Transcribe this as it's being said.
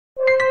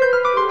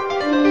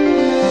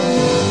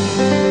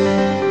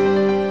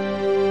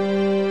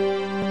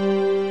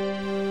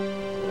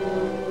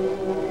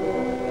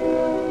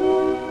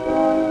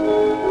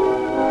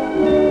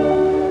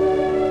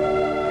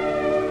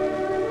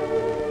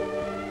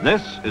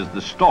This is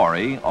the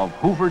story of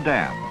Hoover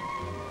Dam,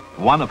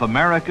 one of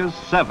America's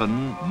 7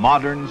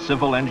 modern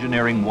civil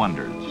engineering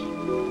wonders.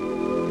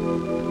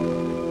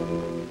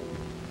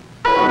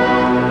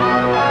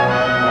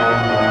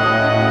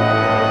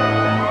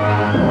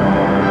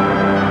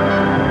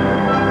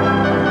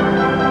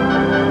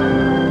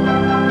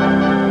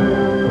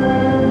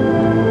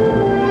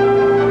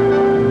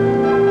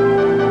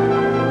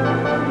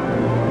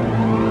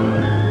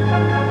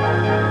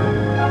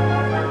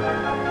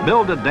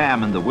 Build a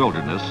dam in the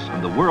wilderness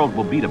and the world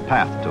will beat a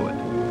path to it.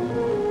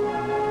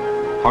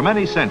 For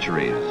many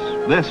centuries,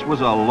 this was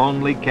a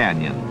lonely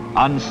canyon,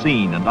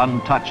 unseen and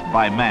untouched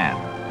by man,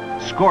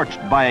 scorched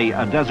by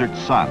a desert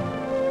sun,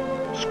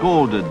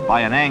 scolded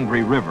by an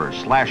angry river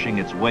slashing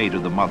its way to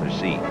the mother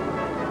sea.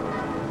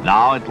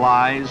 Now it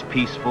lies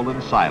peaceful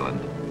and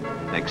silent,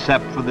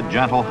 except for the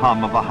gentle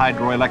hum of a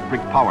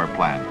hydroelectric power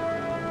plant,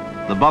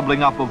 the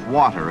bubbling up of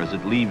water as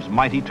it leaves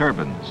mighty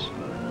turbines,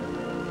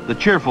 the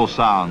cheerful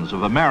sounds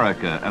of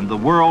America and the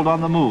world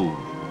on the move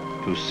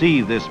to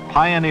see this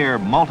pioneer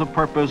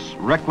multipurpose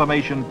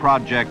reclamation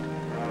project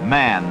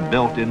man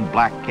built in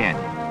Black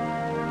Canyon.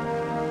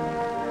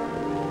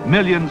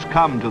 Millions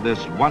come to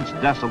this once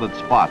desolate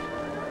spot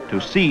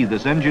to see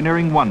this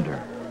engineering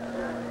wonder,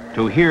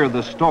 to hear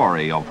the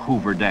story of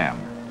Hoover Dam.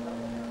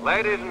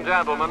 Ladies and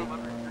gentlemen,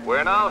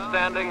 we're now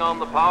standing on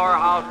the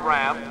powerhouse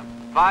ramp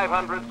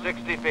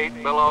 560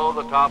 feet below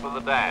the top of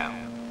the dam.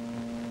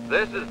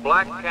 This is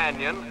Black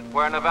Canyon,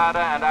 where Nevada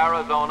and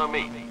Arizona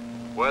meet,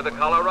 where the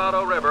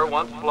Colorado River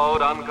once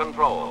flowed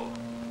uncontrolled.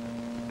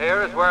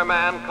 Here is where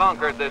man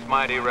conquered this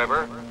mighty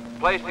river,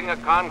 placing a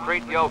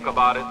concrete yoke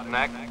about its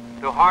neck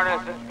to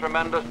harness its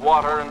tremendous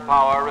water and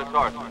power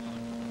resources.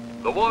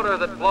 The water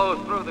that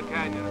flows through the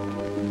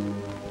canyon.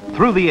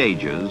 Through the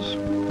ages,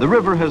 the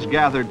river has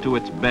gathered to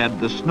its bed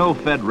the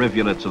snow-fed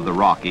rivulets of the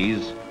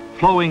Rockies,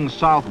 flowing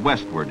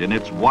southwestward in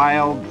its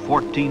wild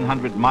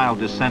 1,400-mile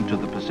descent to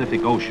the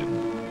Pacific Ocean,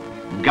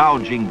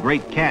 gouging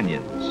great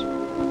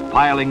canyons,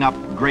 piling up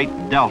great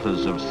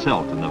deltas of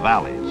silt in the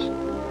valleys.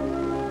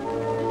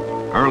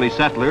 Early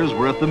settlers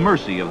were at the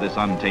mercy of this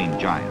untamed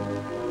giant.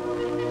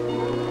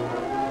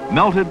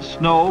 Melted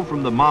snow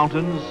from the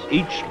mountains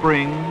each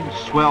spring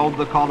swelled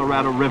the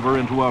Colorado River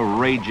into a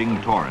raging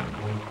torrent,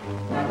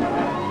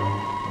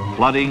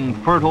 flooding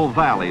fertile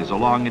valleys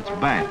along its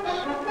banks,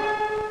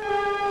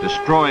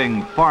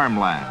 destroying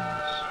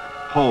farmlands,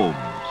 homes,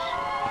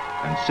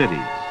 and cities.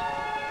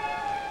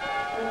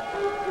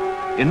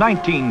 In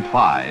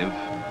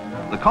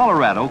 1905, the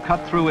Colorado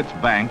cut through its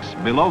banks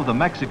below the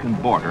Mexican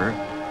border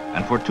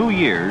and for 2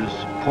 years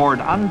poured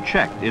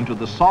unchecked into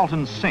the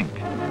Salton Sink,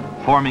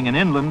 forming an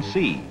inland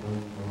sea.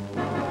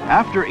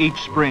 After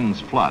each spring's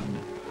flood,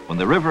 when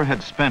the river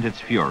had spent its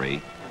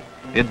fury,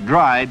 it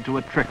dried to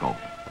a trickle.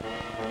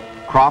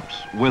 Crops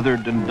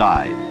withered and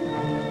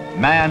died.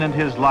 Man and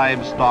his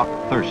livestock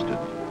thirsted.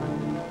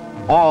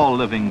 All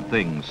living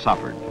things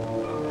suffered.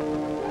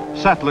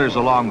 Settlers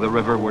along the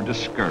river were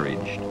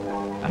discouraged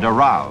and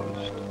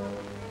aroused.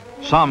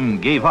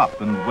 Some gave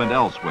up and went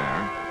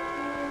elsewhere.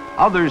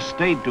 Others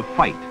stayed to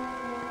fight.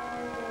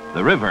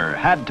 The river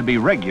had to be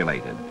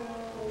regulated,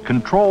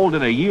 controlled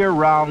in a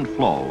year-round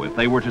flow if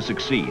they were to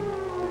succeed.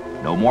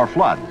 No more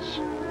floods,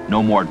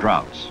 no more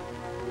droughts.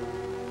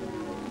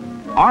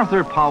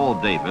 Arthur Powell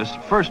Davis,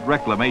 first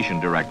reclamation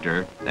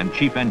director and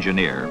chief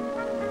engineer,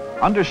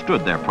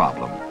 understood their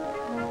problem.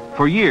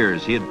 For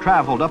years, he had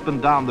traveled up and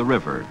down the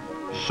river,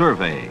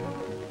 surveying,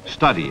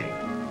 studying.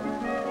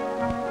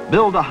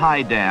 Build a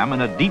high dam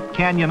in a deep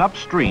canyon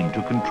upstream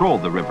to control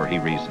the river, he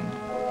reasoned.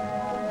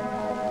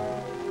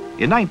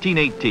 In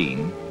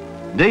 1918,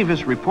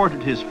 Davis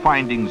reported his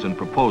findings and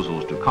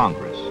proposals to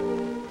Congress.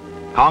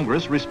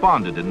 Congress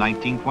responded in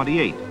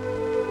 1928,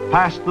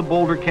 passed the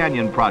Boulder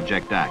Canyon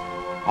Project Act,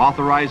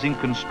 authorizing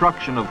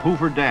construction of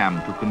Hoover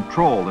Dam to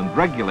control and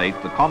regulate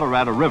the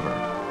Colorado River,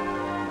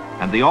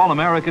 and the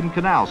All-American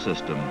Canal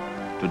System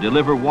to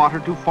deliver water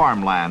to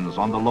farmlands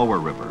on the lower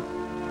river.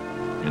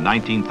 In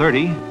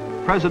 1930,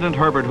 President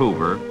Herbert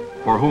Hoover,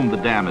 for whom the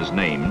dam is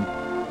named,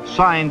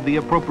 signed the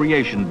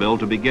appropriation bill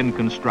to begin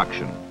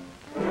construction.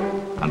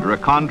 Under a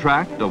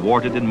contract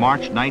awarded in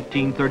March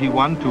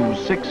 1931 to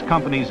 6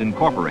 companies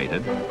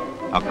incorporated,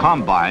 a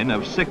combine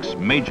of 6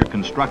 major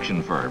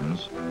construction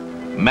firms,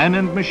 men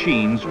and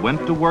machines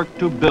went to work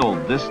to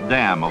build this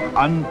dam of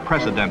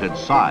unprecedented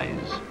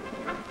size,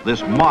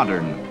 this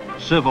modern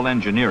civil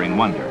engineering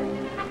wonder.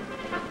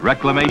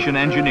 Reclamation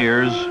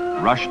engineers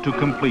rushed to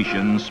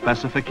completion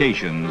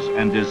specifications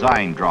and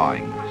design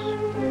drawings.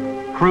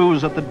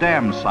 Crews at the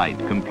dam site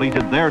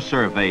completed their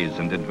surveys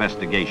and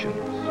investigations.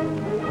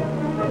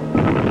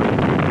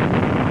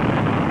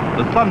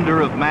 The thunder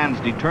of man's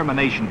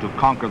determination to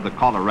conquer the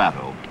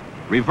Colorado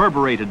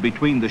reverberated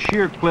between the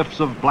sheer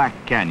cliffs of Black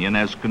Canyon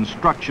as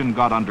construction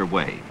got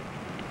underway.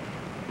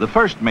 The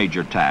first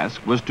major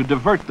task was to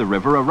divert the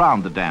river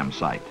around the dam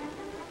site.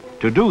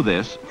 To do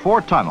this,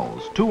 4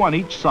 tunnels, 2 on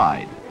each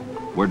side,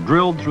 were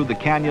drilled through the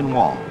canyon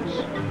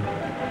walls.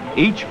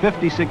 Each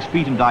 56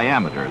 feet in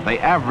diameter, they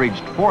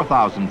averaged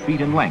 4,000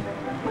 feet in length.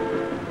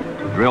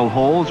 drill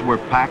holes were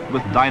packed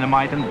with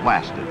dynamite and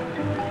blasted.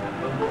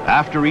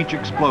 After each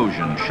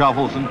explosion,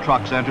 shovels and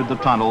trucks entered the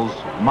tunnels,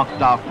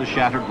 mucked out the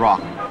shattered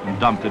rock, and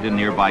dumped it in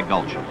nearby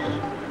gulches.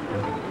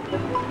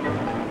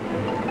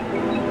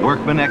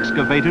 Workmen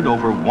excavated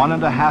over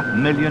 1.5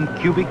 million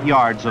cubic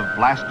yards of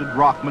blasted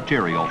rock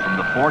material from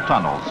the 4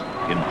 tunnels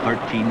in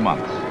 13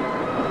 months.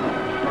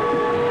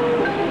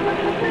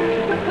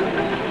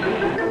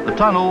 The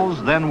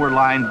tunnels then were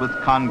lined with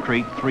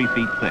concrete 3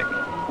 feet thick.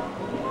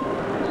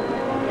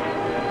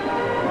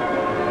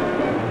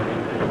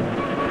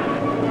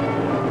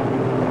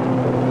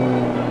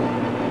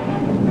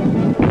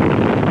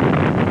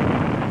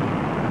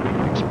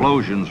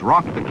 Explosions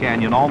rocked the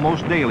canyon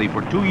almost daily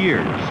for 2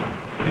 years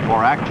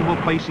before actual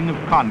placing of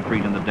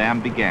concrete in the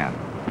dam began.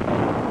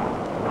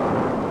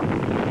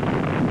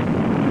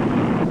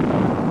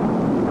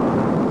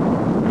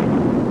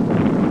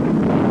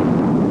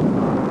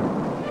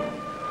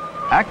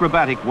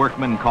 Acrobatic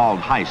workmen called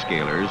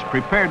high-scalers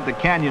prepared the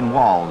canyon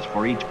walls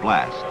for each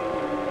blast.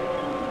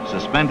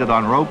 Suspended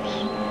on ropes,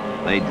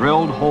 they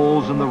drilled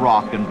holes in the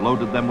rock and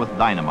loaded them with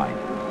dynamite.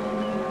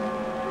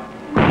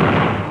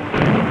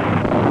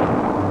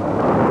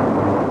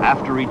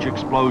 After each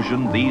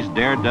explosion, these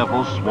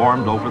daredevils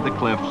swarmed over the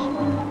cliffs,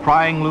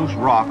 prying loose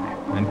rock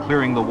and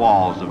clearing the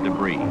walls of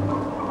debris.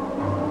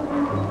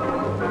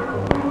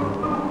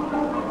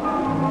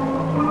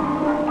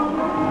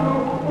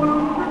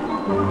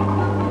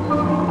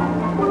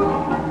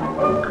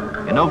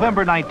 In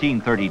November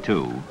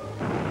 1932,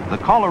 the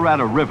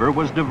Colorado River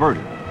was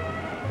diverted.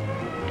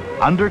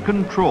 Under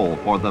control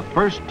for the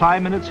first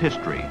time in its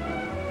history,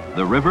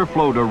 the river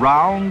flowed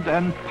around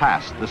and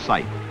past the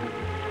site.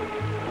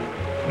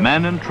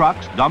 Men and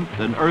trucks dumped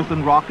an earth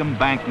and rock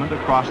embankment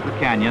across the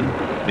canyon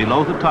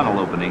below the tunnel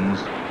openings,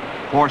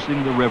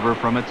 forcing the river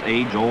from its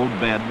age-old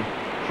bed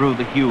through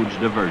the huge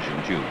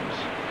diversion tubes.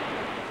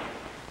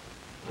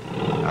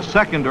 A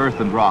second earth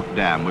and rock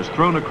dam was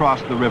thrown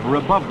across the river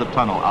above the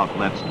tunnel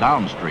outlets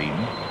downstream,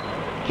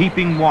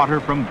 keeping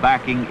water from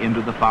backing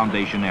into the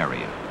foundation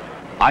area.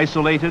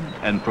 Isolated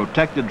and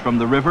protected from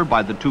the river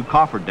by the 2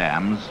 coffer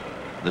dams,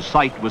 the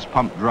site was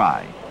pumped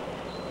dry.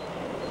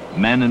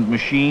 Men and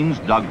machines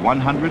dug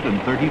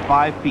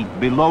 135 feet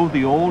below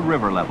the old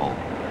river level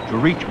to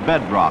reach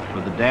bedrock for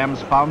the dam's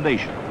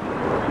foundation,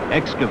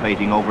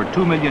 excavating over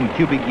 2 million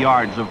cubic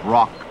yards of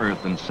rock,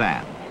 earth, and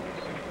sand.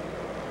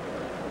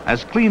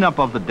 As cleanup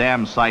of the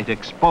dam site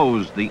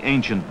exposed the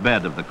ancient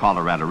bed of the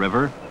Colorado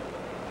River,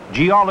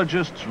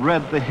 geologists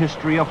read the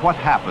history of what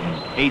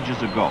happened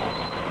ages ago.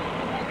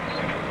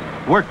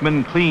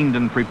 Workmen cleaned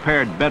and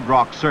prepared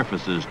bedrock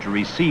surfaces to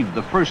receive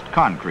the first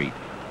concrete,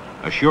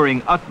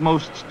 assuring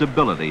utmost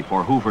stability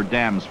for Hoover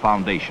Dam's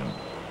foundation.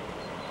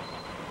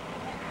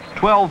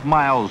 12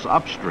 miles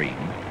upstream,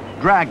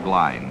 drag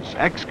lines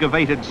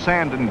excavated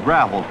sand and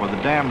gravel for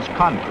the dam's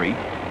concrete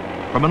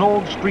from an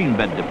old stream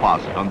bed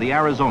deposit on the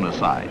Arizona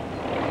side.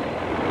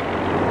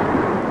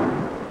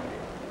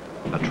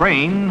 A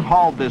train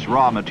hauled this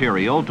raw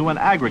material to an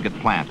aggregate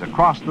plant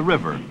across the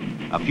river,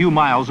 a few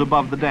miles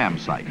above the dam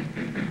site.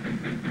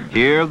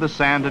 Here, the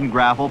sand and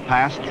gravel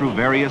passed through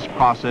various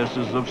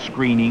processes of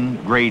screening,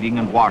 grading,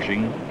 and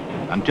washing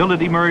until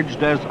it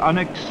emerged as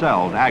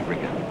unexcelled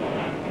aggregate.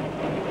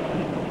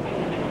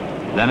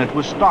 Then it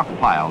was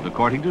stockpiled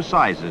according to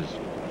sizes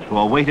to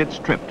await its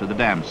trip to the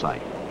dam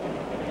site.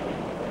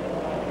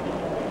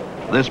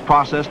 This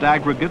processed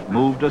aggregate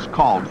moved as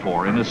called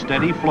for in a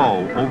steady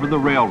flow over the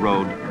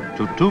railroad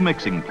to 2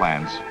 mixing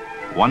plants,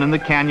 one in the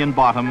canyon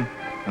bottom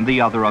and the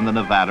other on the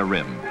Nevada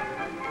rim.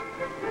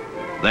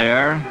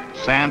 There,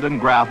 sand and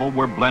gravel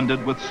were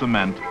blended with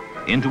cement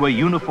into a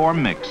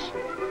uniform mix,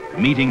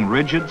 meeting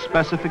rigid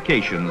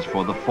specifications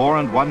for the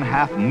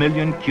 4.5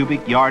 million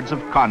cubic yards of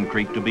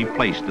concrete to be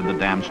placed in the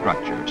dam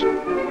structures.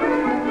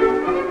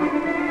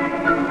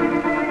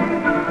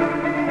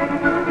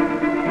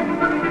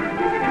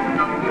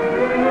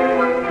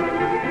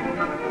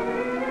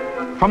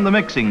 From the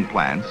mixing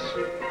plants,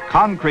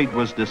 concrete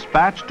was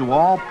dispatched to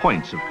all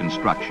points of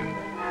construction.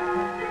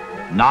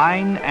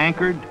 9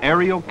 anchored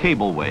aerial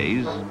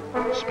cableways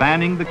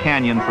spanning the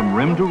canyon from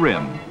rim to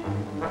rim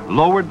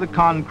lowered the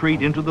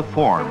concrete into the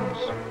forms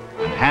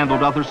and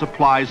handled other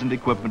supplies and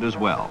equipment as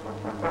well.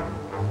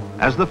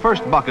 As the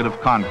first bucket of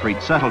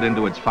concrete settled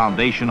into its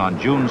foundation on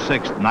June 6,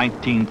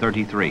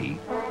 1933,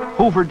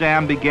 Hoover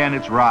Dam began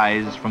its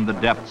rise from the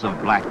depths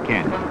of Black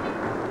Canyon.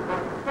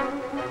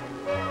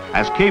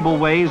 As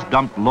cableways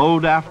dumped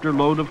load after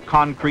load of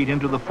concrete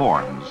into the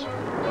forms,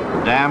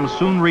 the dam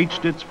soon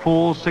reached its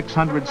full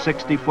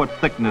 660-foot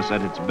thickness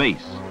at its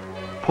base.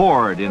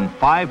 Poured in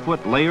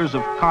 5-foot layers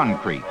of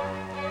concrete,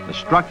 the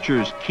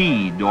structure's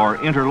keyed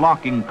or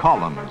interlocking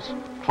columns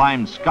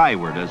climbed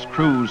skyward as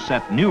crews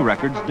set new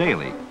records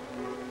daily.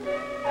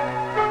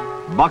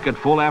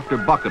 Bucketful after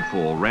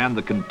bucketful ran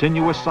the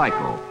continuous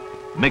cycle,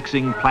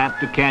 mixing plant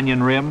to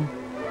canyon rim,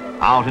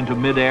 out into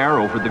midair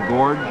over the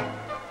gorge,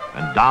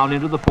 and down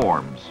into the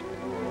forms,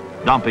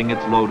 dumping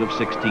its load of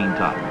 16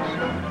 tons.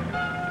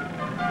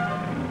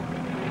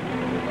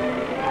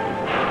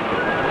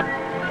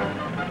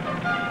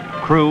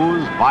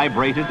 Crews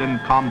vibrated and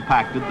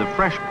compacted the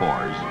fresh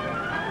pours,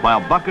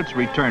 while buckets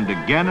returned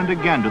again and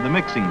again to the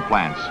mixing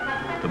plants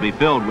to be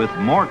filled with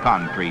more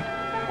concrete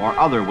or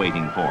other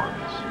waiting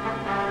forms.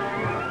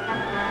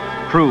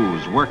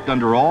 Crews worked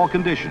under all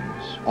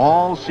conditions,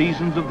 all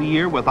seasons of the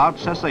year without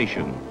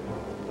cessation,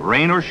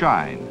 rain or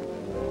shine,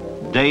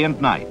 day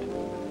and night.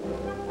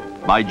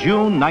 By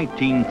June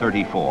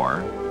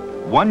 1934,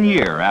 1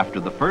 year after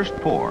the first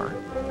pour,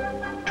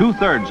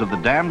 2/3 of the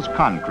dam's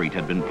concrete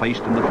had been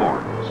placed in the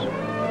forms.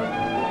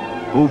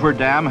 Hoover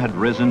Dam had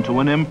risen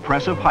to an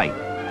impressive height,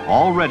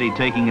 already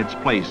taking its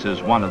place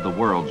as one of the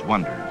world's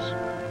wonders.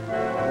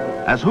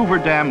 As Hoover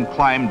Dam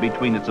climbed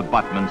between its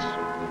abutments,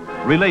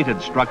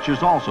 related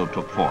structures also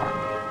took form.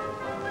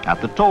 At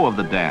the toe of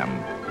the dam,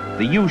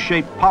 the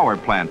U-shaped power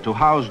plant to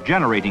house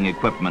generating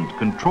equipment,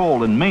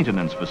 control and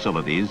maintenance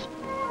facilities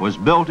was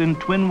built in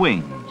twin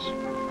wings,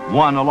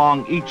 one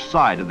along each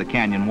side of the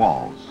canyon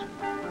walls.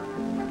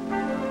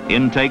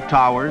 Intake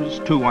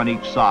towers, 2 on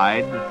each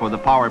side, for the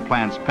power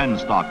plant's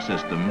penstock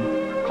system,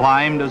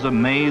 climbed as a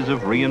maze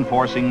of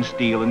reinforcing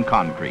steel and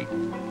concrete.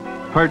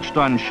 Perched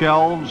on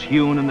shelves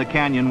hewn in the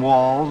canyon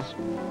walls,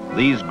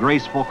 these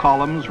graceful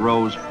columns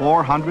rose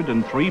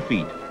 403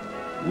 feet,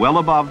 well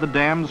above the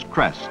dam's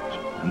crest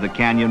and the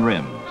canyon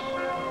rims.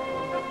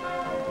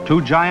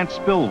 2 giant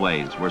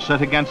spillways were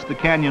set against the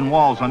canyon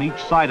walls on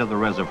each side of the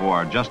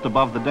reservoir just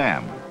above the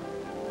dam.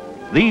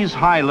 These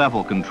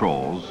high-level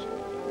controls,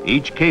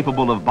 each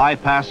capable of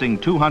bypassing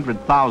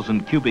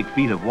 200,000 cubic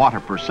feet of water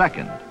per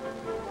second,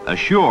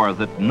 assure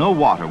that no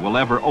water will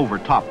ever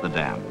overtop the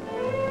dam.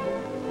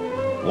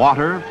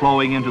 Water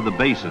flowing into the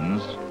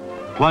basins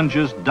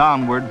plunges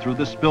downward through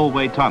the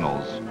spillway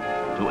tunnels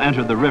to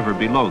enter the river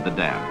below the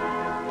dam.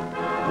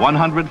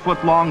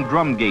 100-foot-long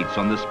drum gates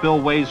on the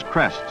spillway's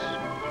crests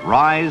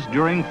rise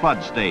during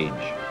flood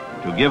stage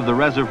to give the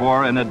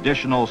reservoir an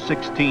additional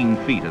 16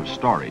 feet of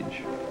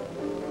storage.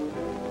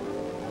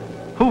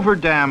 Hoover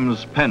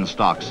Dam's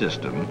penstock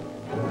system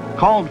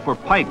called for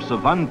pipes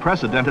of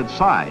unprecedented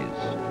size,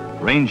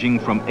 ranging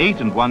from 8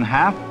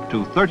 1/2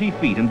 to 30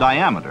 feet in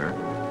diameter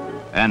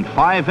and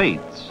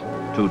 5/8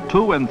 to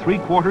 2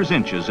 3/4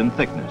 inches in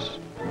thickness.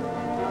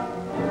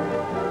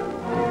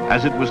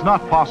 As it was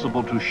not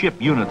possible to ship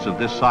units of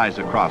this size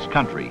across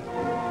country,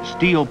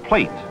 steel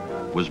plate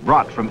was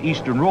brought from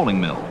eastern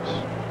rolling mills.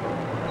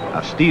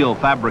 A steel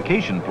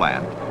fabrication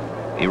plant,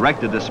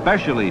 erected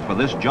especially for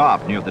this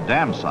job near the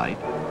dam site,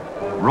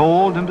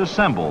 rolled and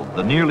assembled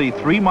the nearly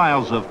 3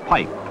 miles of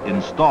pipe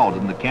installed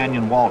in the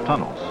canyon wall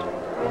tunnels.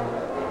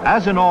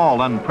 As in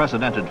all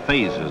unprecedented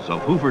phases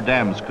of Hoover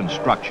Dam's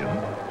construction,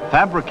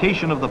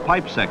 fabrication of the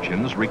pipe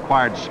sections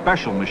required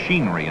special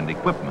machinery and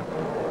equipment.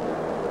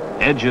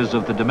 Edges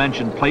of the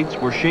dimension plates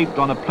were shaped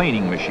on a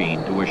planing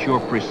machine to assure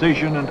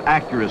precision and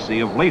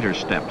accuracy of later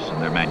steps in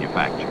their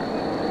manufacture.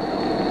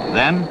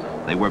 Then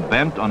they were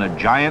bent on a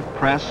giant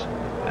press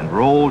and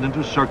rolled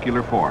into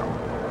circular form.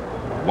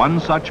 One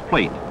such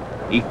plate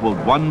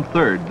equaled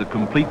 1/3 the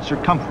complete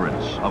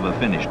circumference of a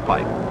finished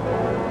pipe.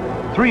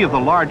 3 of the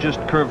largest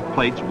curved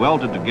plates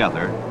welded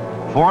together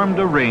formed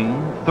a ring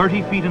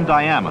 30 feet in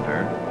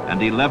diameter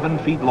and 11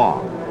 feet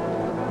long.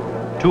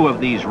 2 of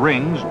these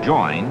rings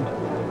joined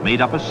made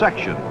up a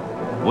section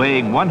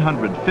weighing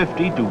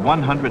 150 to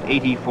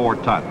 184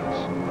 tons.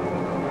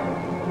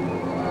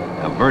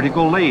 A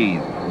vertical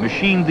lathe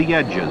machined the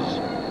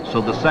edges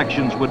so the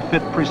sections would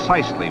fit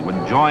precisely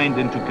when joined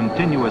into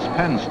continuous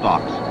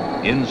penstocks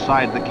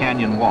inside the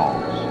canyon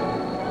walls.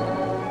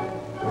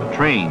 A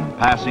train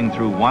passing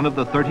through one of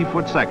the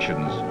 30-foot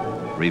sections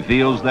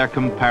reveals their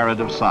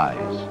comparative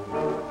size.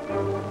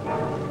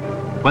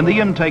 When the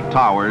intake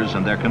towers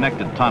and their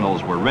connected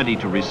tunnels were ready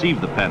to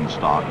receive the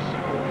penstocks,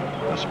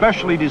 a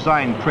specially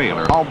designed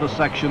trailer hauled the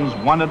sections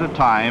one at a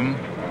time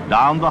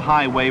down the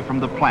highway from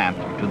the plant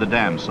to the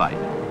dam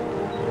site.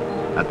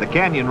 At the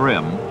canyon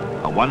rim,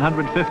 a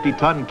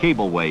 150-ton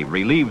cableway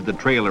relieved the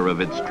trailer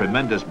of its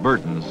tremendous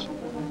burdens,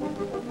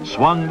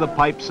 swung the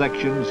pipe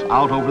sections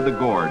out over the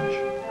gorge,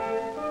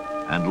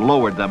 and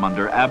lowered them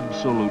under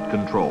absolute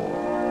control.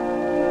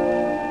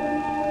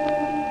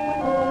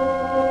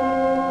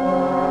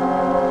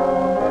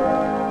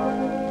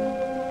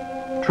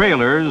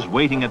 Trailers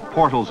waiting at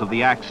portals of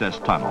the access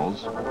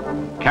tunnels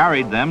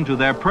carried them to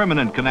their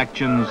permanent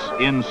connections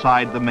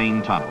inside the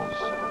main tunnels.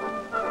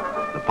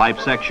 The pipe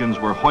sections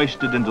were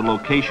hoisted into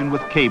location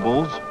with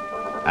cables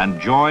and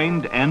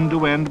joined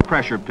end-to-end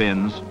pressure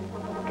pins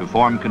to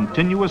form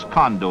continuous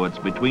conduits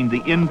between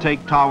the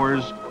intake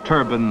towers,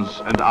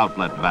 turbines, and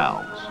outlet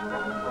valves.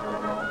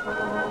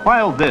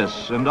 While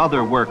this and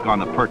other work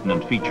on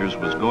appurtenant features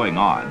was going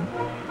on,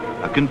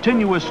 a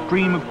continuous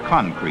stream of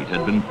concrete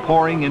had been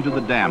pouring into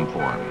the dam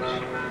forms.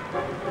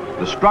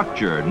 The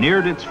structure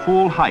neared its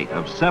full height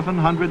of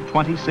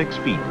 726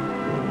 feet,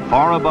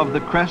 far above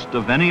the crest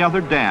of any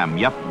other dam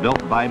yet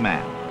built by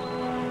man.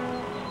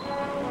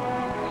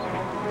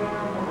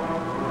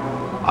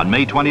 On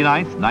May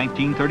 29th,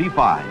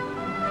 1935,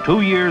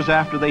 2 years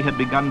after they had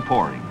begun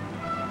pouring,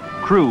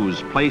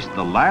 crews placed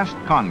the last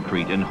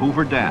concrete in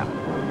Hoover Dam,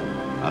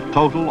 a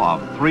total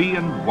of 3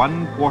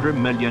 1/4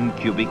 million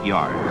cubic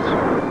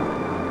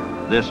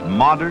yards. This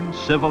modern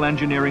civil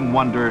engineering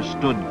wonder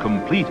stood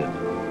completed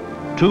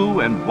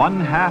 2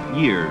 1/2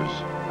 years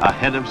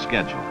ahead of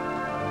schedule.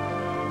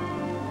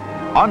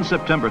 On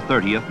September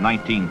 30th,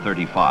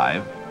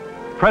 1935,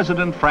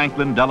 President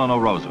Franklin Delano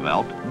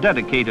Roosevelt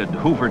dedicated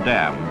Hoover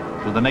Dam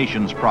to the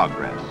nation's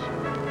progress.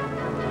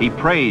 He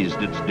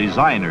praised its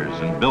designers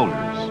and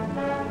builders.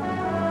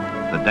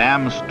 The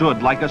dam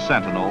stood like a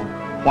sentinel,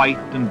 white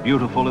and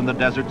beautiful in the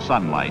desert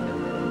sunlight,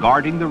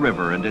 guarding the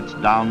river and its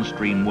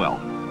downstream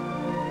wealth.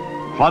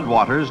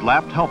 Floodwaters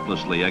lapped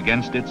helplessly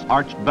against its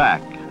arched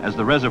back as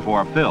the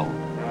reservoir filled.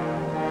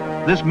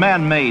 This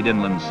man-made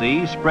inland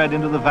sea spread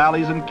into the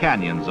valleys and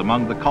canyons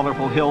among the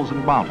colorful hills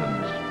and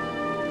mountains.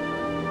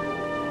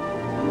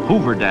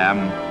 Hoover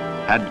Dam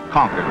had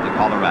conquered the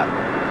Colorado.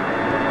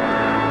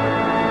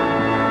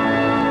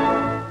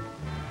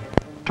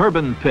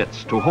 Turbine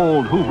pits to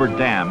hold Hoover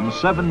Dam's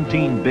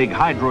 17 big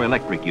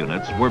hydroelectric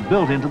units were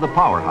built into the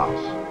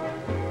powerhouse.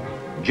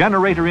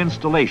 Generator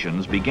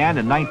installations began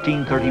in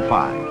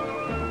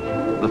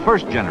 1935. The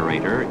first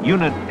generator,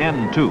 Unit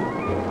N2,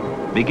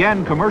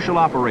 began commercial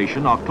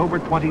operation October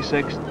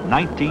 26,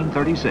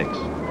 1936,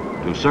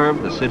 to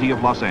serve the city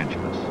of Los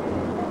Angeles.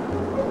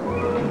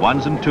 In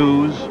ones and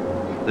twos,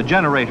 the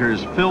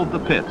generators filled the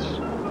pits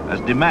as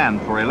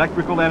demand for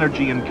electrical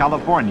energy in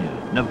California,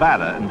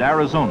 Nevada, and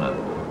Arizona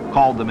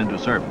called them into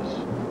service.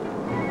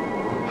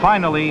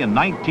 Finally, in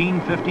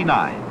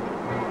 1959,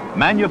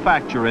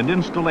 manufacture and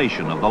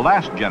installation of the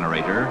last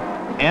generator,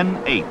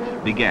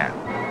 N8, began.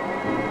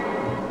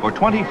 For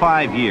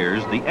 25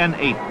 years, the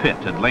N8 pit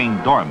had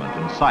lain dormant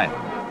and silent,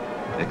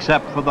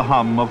 except for the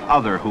hum of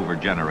other Hoover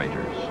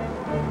generators.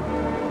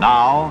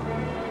 Now,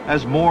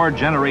 as more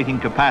generating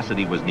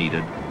capacity was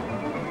needed,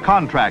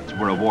 contracts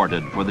were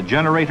awarded for the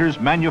generator's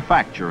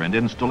manufacture and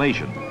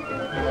installation.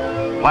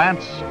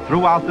 Plants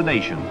throughout the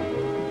nation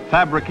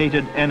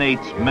fabricated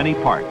N8's many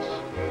parts.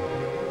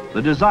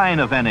 The design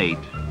of N8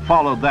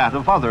 followed that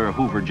of other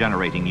Hoover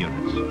generating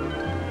units.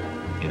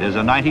 It is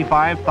a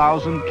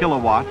 95,000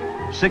 kilowatt,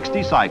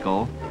 60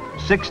 cycle,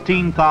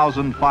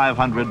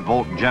 16,500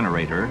 volt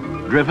generator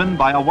driven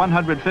by a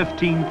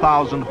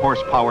 115,000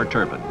 horsepower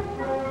turbine.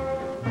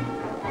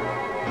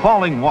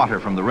 Falling water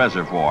from the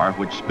reservoir,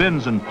 which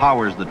spins and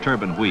powers the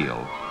turbine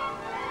wheel,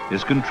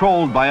 is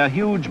controlled by a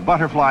huge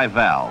butterfly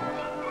valve,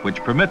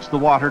 which permits the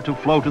water to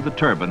flow to the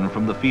turbine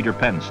from the feeder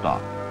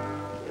penstock.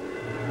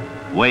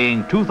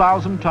 Weighing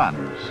 2,000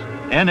 tons,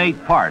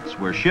 N8 parts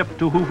were shipped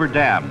to Hoover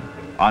Dam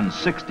on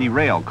 60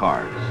 rail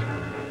cars.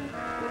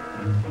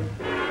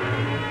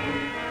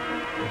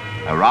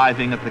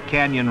 Arriving at the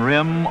canyon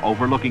rim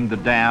overlooking the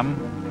dam,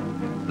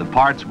 the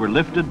parts were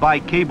lifted by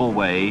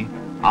cableway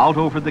out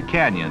over the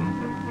canyon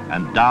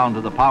and down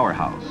to the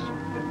powerhouse.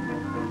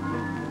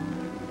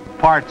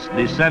 Parts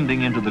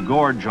descending into the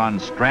gorge on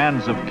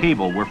strands of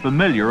cable were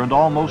familiar and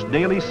almost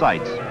daily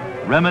sights,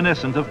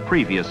 reminiscent of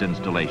previous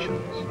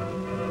installations.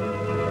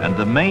 And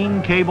the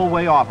main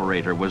cableway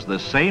operator was the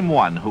same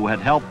one who had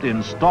helped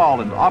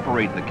install and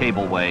operate the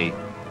cableway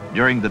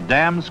during the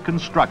dam's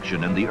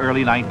construction in the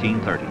early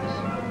 1930s.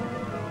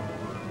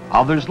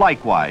 Others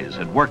likewise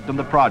had worked on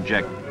the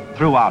project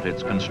throughout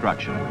its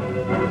construction.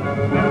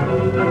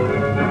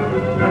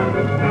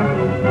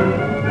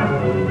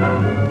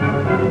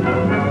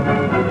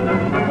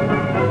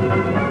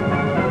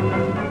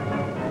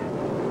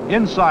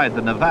 Inside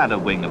the Nevada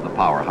wing of the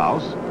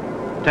powerhouse,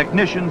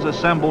 technicians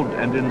assembled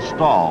and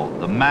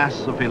installed the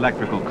mass of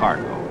electrical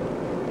cargo.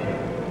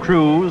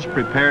 Crews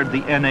prepared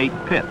the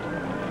N8 pit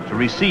to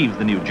receive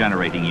the new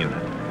generating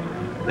unit.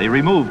 They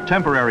removed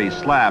temporary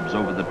slabs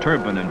over the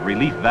turbine and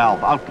relief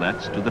valve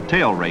outlets to the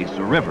tail race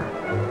or river.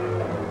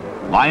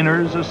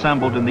 Liners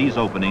assembled in these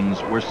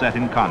openings were set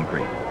in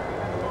concrete.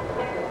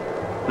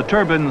 The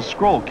turbine's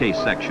scroll case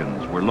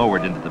sections were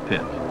lowered into the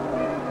pit.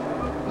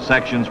 The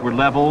sections were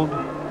leveled,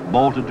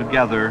 bolted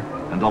together,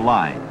 and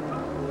aligned.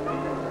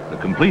 The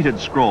completed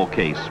scroll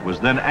case was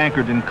then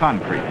anchored in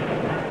concrete.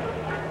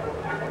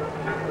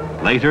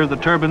 Later, the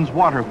turbine's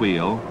water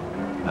wheel,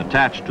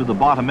 attached to the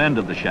bottom end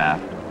of the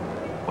shaft,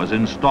 was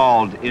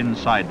installed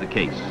inside the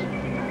case.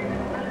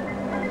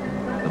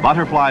 The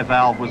butterfly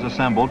valve was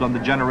assembled on the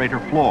generator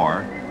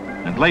floor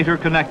and later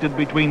connected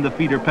between the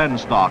feeder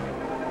penstock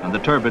and the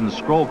turbine's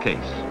scroll case.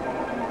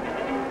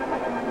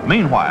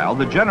 Meanwhile,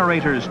 the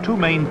generator's two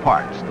main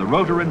parts, the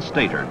rotor and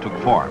stator, took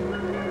form.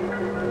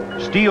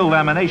 Steel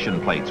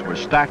lamination plates were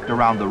stacked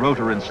around the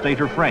rotor and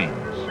stator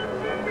frames.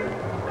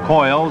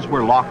 Coils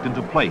were locked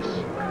into place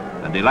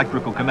and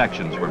electrical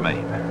connections were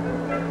made.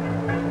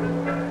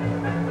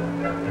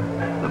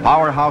 The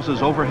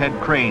powerhouse's overhead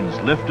cranes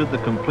lifted the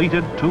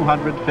completed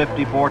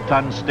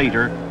 254-ton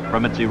stator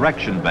from its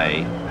erection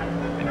bay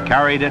and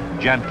carried it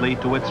gently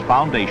to its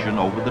foundation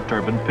over the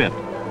turbine pit,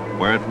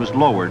 where it was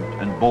lowered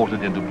and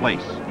bolted into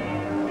place.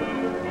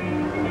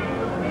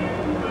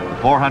 The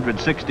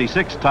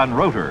 466-ton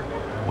rotor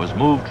was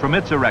moved from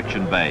its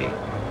erection bay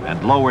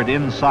and lowered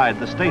inside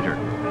the stator.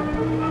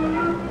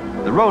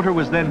 The rotor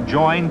was then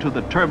joined to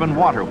the turbine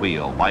water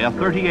wheel by a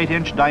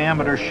 38-inch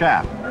diameter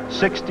shaft,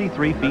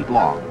 63 feet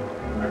long.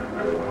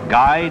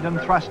 Guide and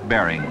thrust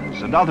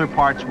bearings and other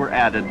parts were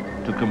added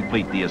to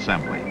complete the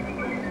assembly.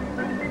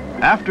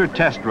 After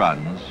test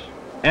runs,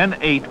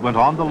 N8 went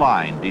on the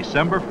line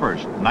December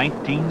 1st,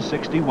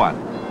 1961,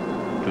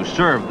 to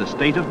serve the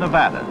state of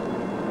Nevada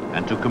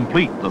and to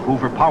complete the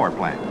Hoover power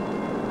plant,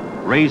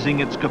 raising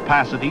its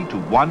capacity to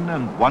 1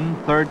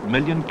 1/3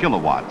 million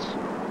kilowatts,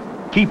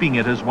 keeping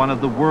it as one of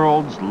the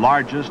world's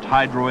largest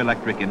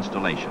hydroelectric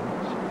installations.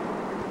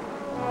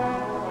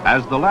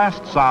 As the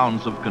last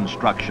sounds of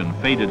construction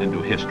faded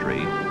into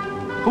history,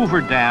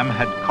 Hoover Dam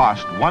had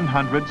cost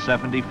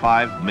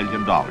 $175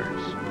 million.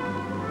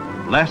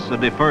 Less a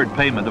deferred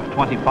payment of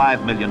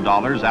 $25 million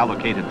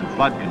allocated to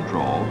flood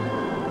control,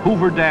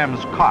 Hoover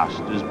Dam's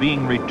cost is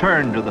being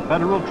returned to the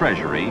federal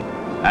treasury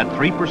at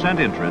 3%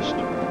 interest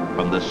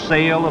from the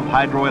sale of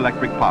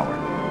hydroelectric power.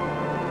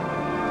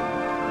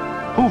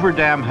 Hoover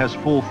Dam has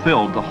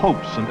fulfilled the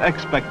hopes and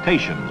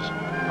expectations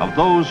of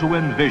those who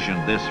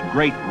envisioned this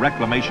great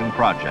reclamation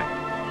project.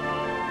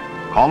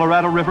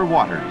 Colorado River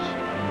waters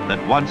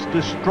that once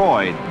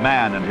destroyed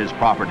man and his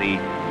property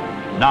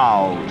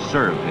now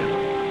serve him.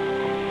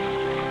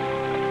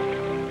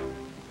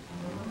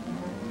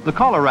 The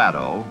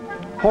Colorado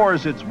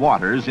pours its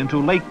waters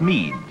into Lake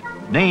Mead,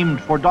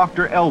 named for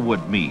Dr.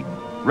 Elwood Mead,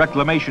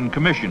 Reclamation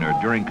Commissioner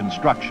during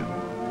construction.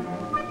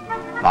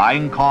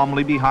 Lying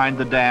calmly behind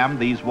the dam,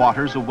 these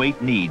waters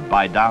await need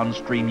by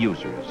downstream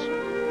users.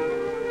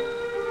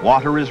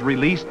 Water is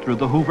released through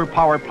the Hoover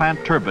power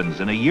plant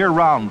turbines in a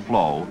year-round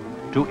flow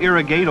to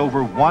irrigate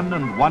over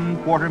 1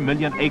 1/4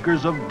 million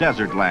acres of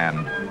desert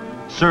land,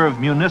 serve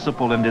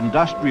municipal and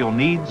industrial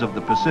needs of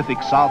the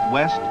Pacific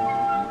Southwest,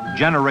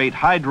 generate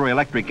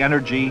hydroelectric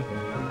energy,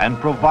 and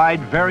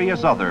provide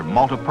various other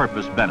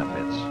multi-purpose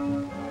benefits.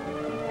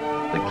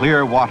 The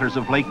clear waters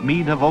of Lake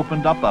Mead have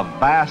opened up a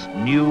vast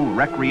new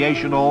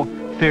recreational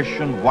fish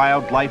and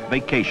wildlife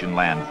vacation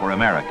land for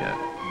America.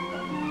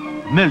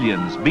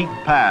 Millions beat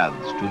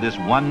paths to this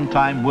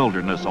one-time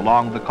wilderness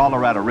along the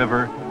Colorado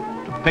River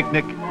to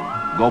picnic,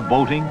 go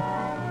boating,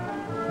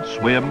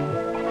 swim,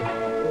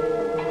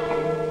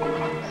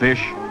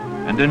 fish,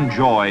 and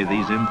enjoy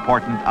these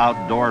important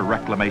outdoor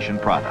reclamation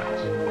products.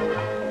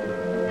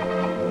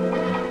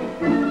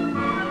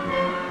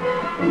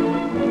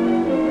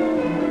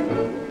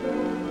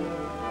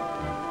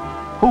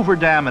 Hoover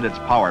Dam and its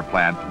power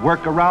plant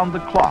work around the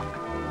clock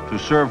to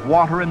serve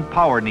water and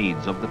power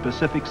needs of the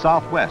Pacific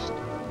Southwest.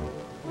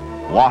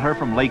 Water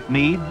from Lake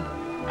Mead,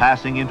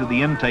 passing into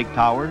the intake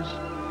towers,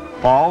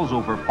 falls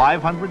over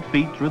 500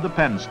 feet through the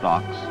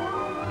penstocks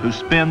to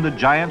spin the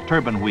giant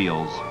turbine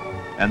wheels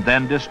and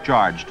then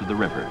discharge to the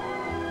river.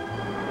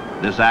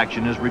 This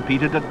action is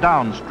repeated at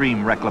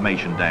downstream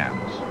reclamation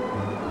dams.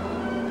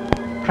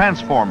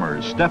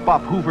 Transformers step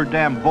up Hoover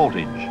Dam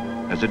voltage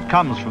as it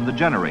comes from the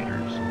generators.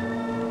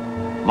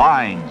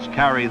 Lines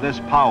carry this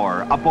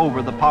power up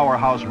over the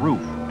powerhouse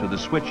roof to the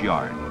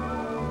switchyard.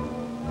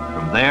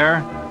 From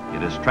there,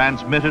 it is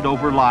transmitted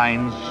over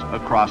lines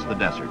across the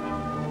desert.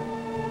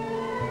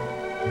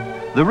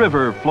 The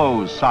river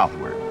flows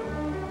southward,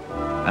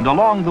 and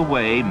along the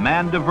way,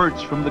 man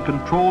diverts from the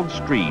controlled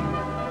stream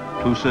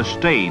to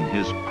sustain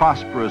his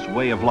prosperous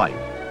way of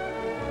life.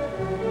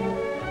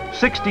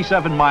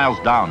 67 miles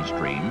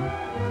downstream,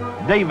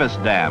 Davis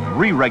Dam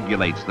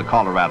re-regulates the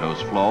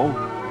Colorado's flow,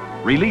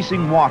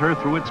 releasing water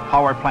through its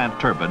power plant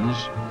turbines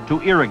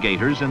to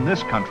irrigators in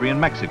this country and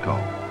Mexico.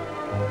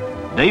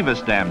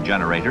 Davis Dam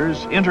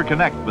generators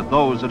interconnect with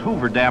those at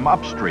Hoover Dam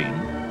upstream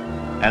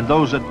and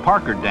those at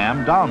Parker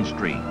Dam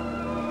downstream.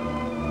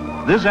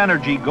 This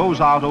energy goes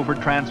out over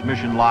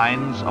transmission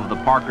lines of the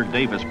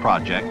Parker-Davis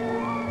project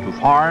to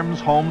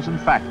farms, homes,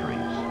 and factories.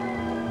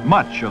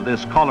 Much of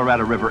this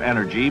Colorado River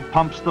energy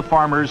pumps the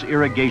farmers'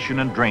 irrigation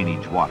and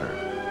drainage water.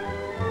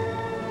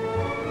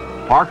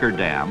 Parker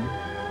Dam,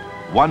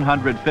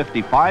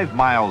 155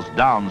 miles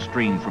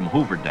downstream from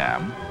Hoover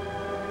Dam,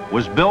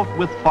 was built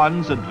with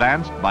funds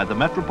advanced by the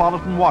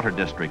Metropolitan Water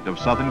District of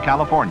Southern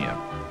California.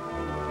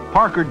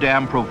 Parker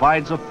Dam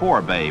provides a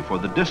forebay for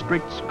the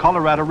district's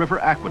Colorado River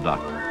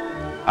Aqueduct,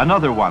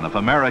 another one of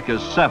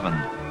America's 7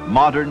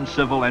 modern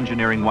civil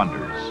engineering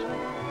wonders.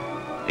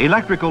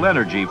 Electrical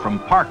energy from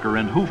Parker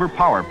and Hoover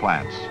power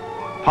plants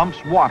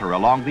pumps water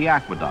along the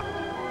aqueduct.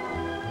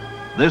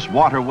 This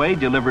waterway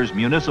delivers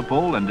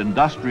municipal and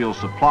industrial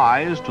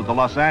supplies to the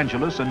Los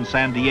Angeles and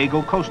San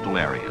Diego coastal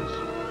areas.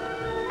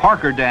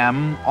 Parker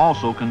Dam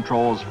also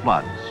controls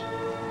floods.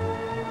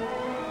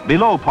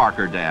 Below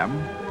Parker Dam,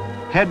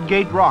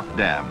 Headgate Rock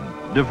Dam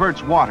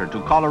diverts water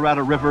to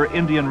Colorado River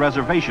Indian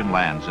Reservation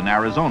lands in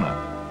Arizona.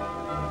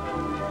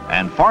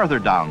 And farther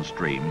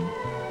downstream,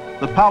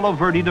 the Palo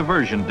Verde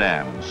Diversion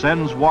Dam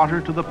sends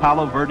water to the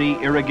Palo Verde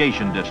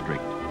Irrigation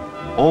District,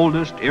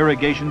 oldest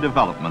irrigation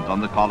development on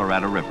the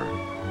Colorado River.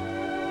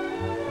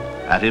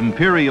 At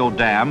Imperial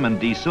Dam and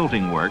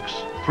Desilting Works,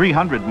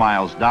 300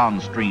 miles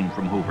downstream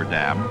from Hoover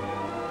Dam,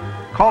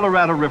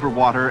 Colorado River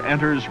water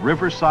enters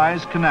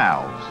river-sized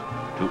canals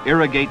to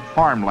irrigate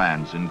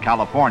farmlands in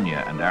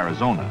California and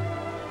Arizona.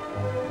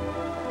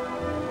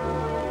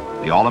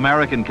 The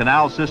All-American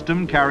Canal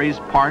System carries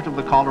part of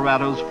the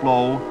Colorado's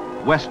flow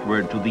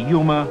westward to the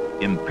Yuma,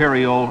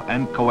 Imperial,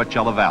 and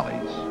Coachella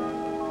valleys.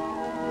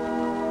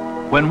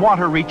 When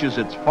water reaches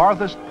its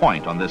farthest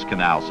point on this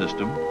canal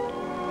system,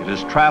 it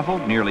has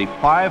traveled nearly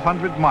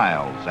 500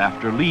 miles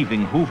after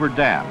leaving Hoover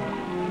Dam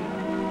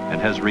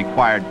and has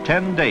required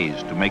 10 days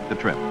to make the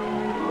trip.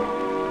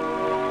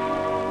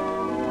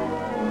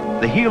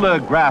 The Gila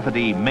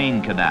Gravity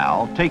Main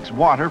Canal takes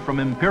water from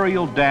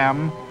Imperial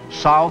Dam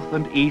south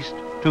and east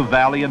to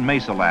valley and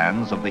mesa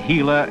lands of the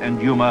Gila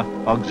and Yuma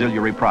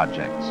auxiliary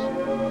projects.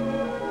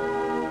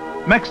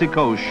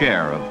 Mexico's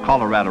share of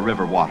Colorado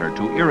River water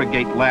to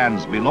irrigate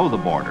lands below the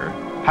border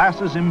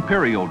passes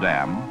Imperial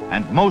Dam,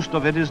 and most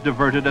of it is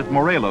diverted at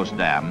Morelos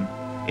Dam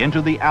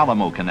into the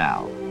Alamo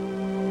Canal.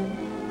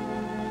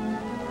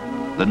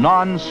 The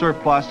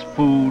non-surplus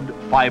food,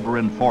 fiber,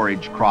 and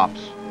forage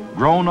crops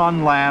grown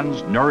on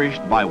lands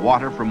nourished by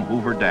water from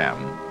Hoover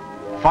Dam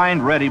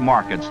find ready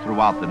markets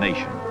throughout the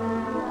nation.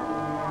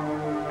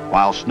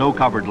 While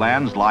snow-covered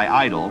lands lie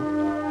idle,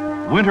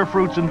 winter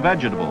fruits and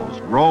vegetables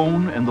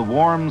grown in the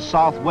warm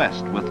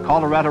southwest with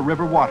Colorado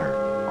River water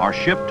are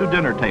shipped to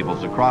dinner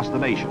tables across the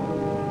nation.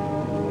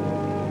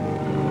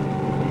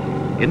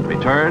 In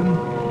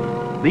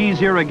return,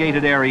 these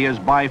irrigated areas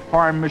buy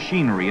farm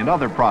machinery and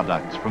other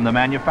products from the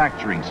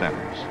manufacturing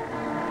centers.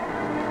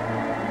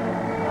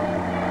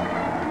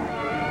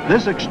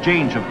 This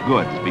exchange of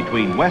goods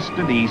between west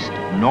and east,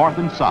 north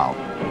and south,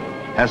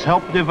 has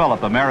helped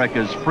develop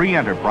America's free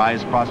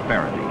enterprise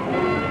prosperity.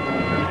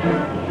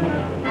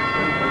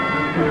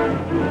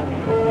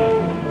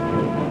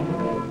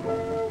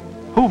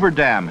 Hoover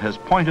Dam has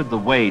pointed the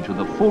way to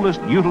the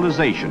fullest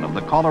utilization of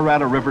the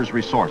Colorado River's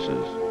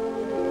resources.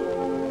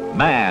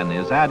 Man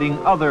is adding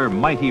other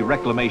mighty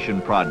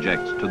reclamation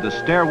projects to the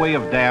stairway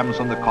of dams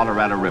on the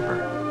Colorado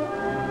River.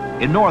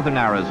 In northern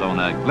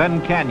Arizona,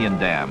 Glen Canyon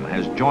Dam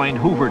has joined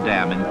Hoover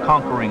Dam in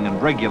conquering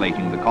and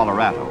regulating the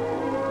Colorado.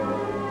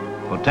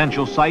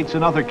 Potential sites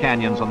in other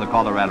canyons on the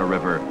Colorado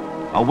River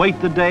await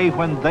the day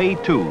when they,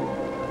 too,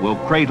 will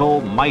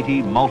cradle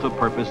mighty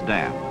multi-purpose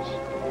dams.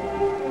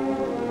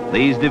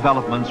 These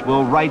developments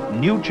will write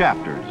new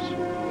chapters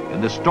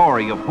in the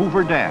story of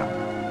Hoover Dam,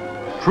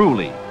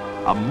 truly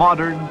a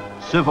modern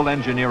civil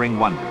engineering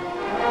wonder.